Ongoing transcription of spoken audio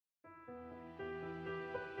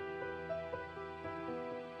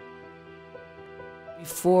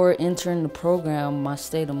Before entering the program, my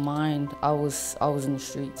state of mind, I was in the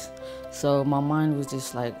streets. So my mind was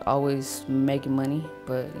just like always making money,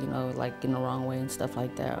 but you know, like in the wrong way and stuff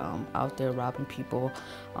like that. Out there robbing people,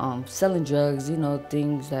 selling drugs, you know,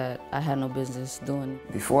 things that I had no business doing.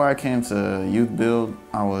 Before I came to Youth Build,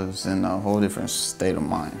 I was in a whole different state of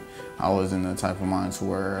mind. I was in the type of mind to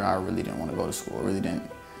where I really didn't want to go to school.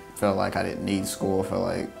 Felt like I didn't need school. Felt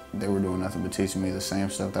like they were doing nothing but teaching me the same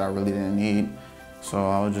stuff that I really didn't need. So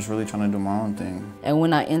I was just really trying to do my own thing. And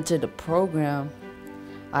when I entered the program,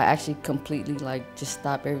 I actually completely just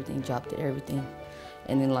stopped everything, dropped everything.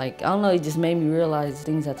 And then I don't know, it just made me realize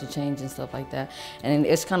things have to change and stuff like that. And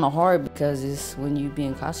it's kind of hard because it's when you be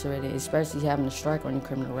incarcerated, especially having a strike on your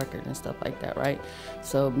criminal record and stuff like that, right?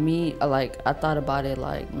 So me, I thought about it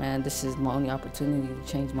man, this is my only opportunity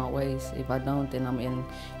to change my ways. If I don't, then I'm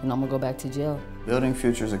gonna go back to jail. Building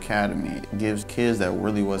Futures Academy gives kids that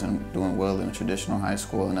really wasn't doing well in a traditional high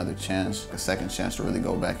school another chance, a second chance to really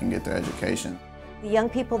go back and get their education. The young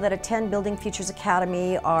people that attend Building Futures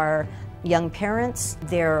Academy are young parents.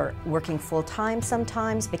 They're working full-time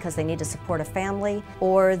sometimes because they need to support a family,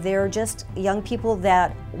 or they're just young people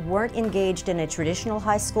that weren't engaged in a traditional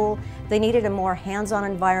high school. They needed a more hands-on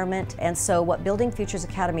environment, and so what Building Futures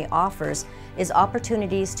Academy offers is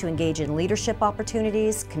opportunities to engage in leadership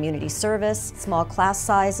opportunities, community service, small class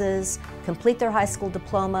sizes, complete their high school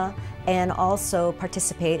diploma, and also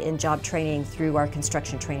participate in job training through our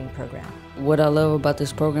construction training program. What I love about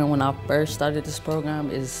this program when I first started this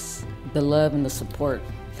program is the love and the support.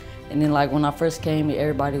 And then when I first came,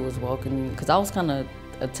 everybody was welcoming me because I was kind of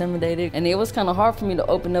intimidated. And it was kind of hard for me to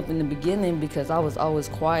open up in the beginning because I was always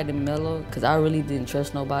quiet and mellow because I really didn't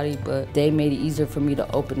trust nobody, but they made it easier for me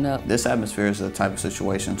to open up. This atmosphere is the type of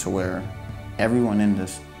situation to where everyone in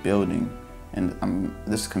this building and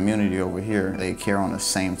this community over here, they care on the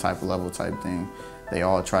same type of level type thing. They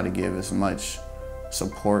all try to give as much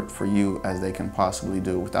support for you as they can possibly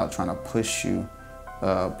do without trying to push you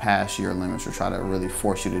past your limits or try to really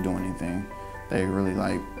force you to do anything. They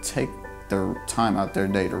really take their time out their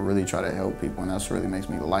day to really try to help people, and that's really makes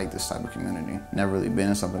me like this type of community. Never really been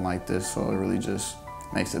in something like this, so it really just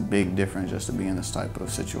makes a big difference just to be in this type of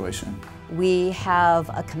situation. We have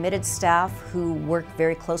a committed staff who work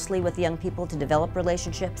very closely with young people to develop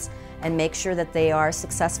relationships and make sure that they are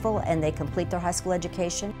successful and they complete their high school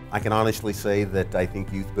education. I can honestly say that I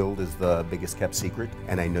think Youth Build is the biggest kept secret,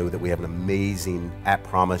 and I know that we have an amazing at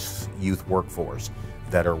Promise youth workforce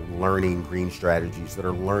that are learning green strategies, that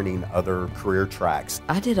are learning other career tracks.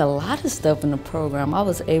 I did a lot of stuff in the program. I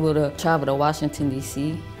was able to travel to Washington,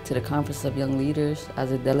 D.C. to the Conference of Young Leaders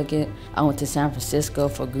as a delegate. I went to San Francisco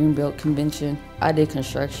for Greenbelt Convention. I did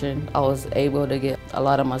construction. I was able to get a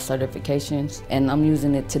lot of my certifications, and I'm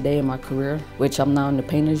using it today in my career, which I'm now in the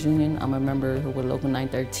Painters Union. I'm a member with Local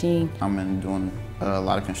 913. I'm doing a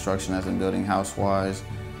lot of construction as in building house-wise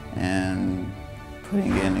and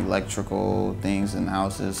putting in electrical things in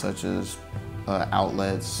houses such as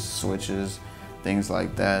outlets, switches, things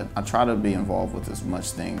like that. I try to be involved with as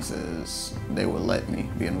much things as they would let me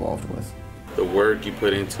be involved with. The work you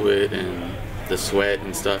put into it and the sweat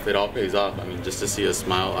and stuff, it all pays off. I mean, just to see a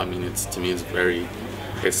smile, I mean, to me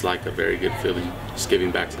it's like a very good feeling, just giving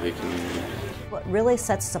back to the community. What really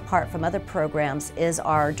sets us apart from other programs is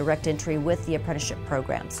our direct entry with the apprenticeship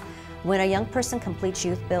programs. When a young person completes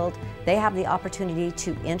Youth Build, they have the opportunity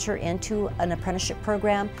to enter into an apprenticeship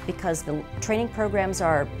program because the training programs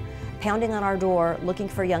are pounding on our door looking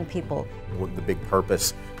for young people. The big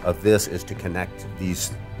purpose of this is to connect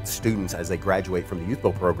these students as they graduate from the Youth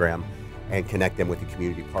Build program and connect them with the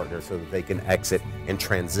community partners so that they can exit and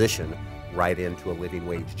transition right into a living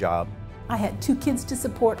wage job. I had 2 kids to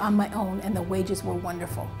support on my own, and the wages were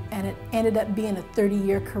wonderful. And it ended up being a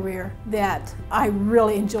 30-year career that I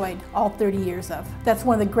really enjoyed all 30 years of. That's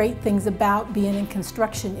one of the great things about being in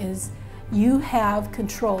construction is you have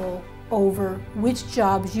control over which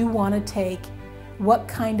jobs you want to take, what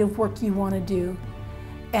kind of work you want to do,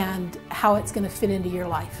 and how it's going to fit into your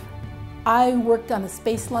life. I worked on a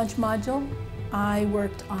space launch module. I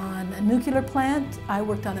worked on a nuclear plant. I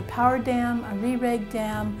worked on a power dam, a re-reg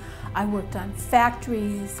dam. I worked on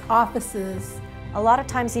factories, offices. A lot of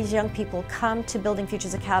times these young people come to Building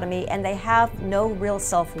Futures Academy and they have no real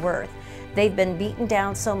self-worth. They've been beaten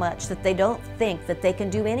down so much that they don't think that they can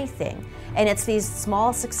do anything. And it's these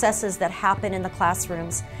small successes that happen in the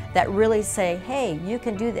classrooms that really say, hey, you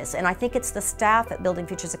can do this. And I think it's the staff at Building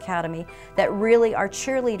Futures Academy that really are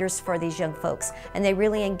cheerleaders for these young folks, and they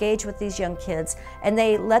really engage with these young kids, and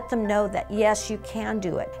they let them know that yes, you can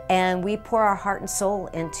do it. And we pour our heart and soul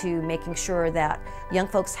into making sure that young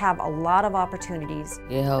folks have a lot of opportunities.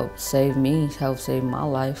 It helped save me, helped save my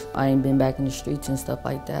life. I ain't been back in the streets and stuff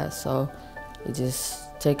like that, so it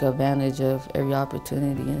just take advantage of every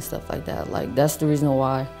opportunity and stuff like that. Like, that's the reason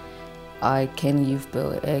why I came to Youth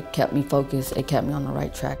Build. It kept me focused, it kept me on the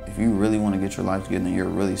right track. If you really want to get your life together and you're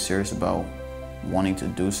really serious about wanting to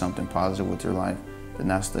do something positive with your life, then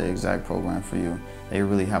that's the exact program for you. They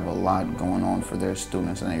really have a lot going on for their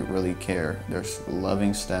students, and they really care. There's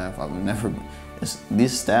loving staff.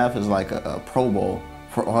 This staff is like a Pro Bowl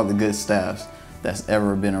for all the good staffs that's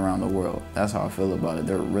ever been around the world. That's how I feel about it.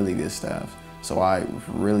 They're really good staff. So I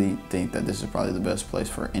really think that this is probably the best place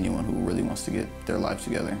for anyone who really wants to get their life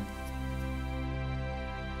together.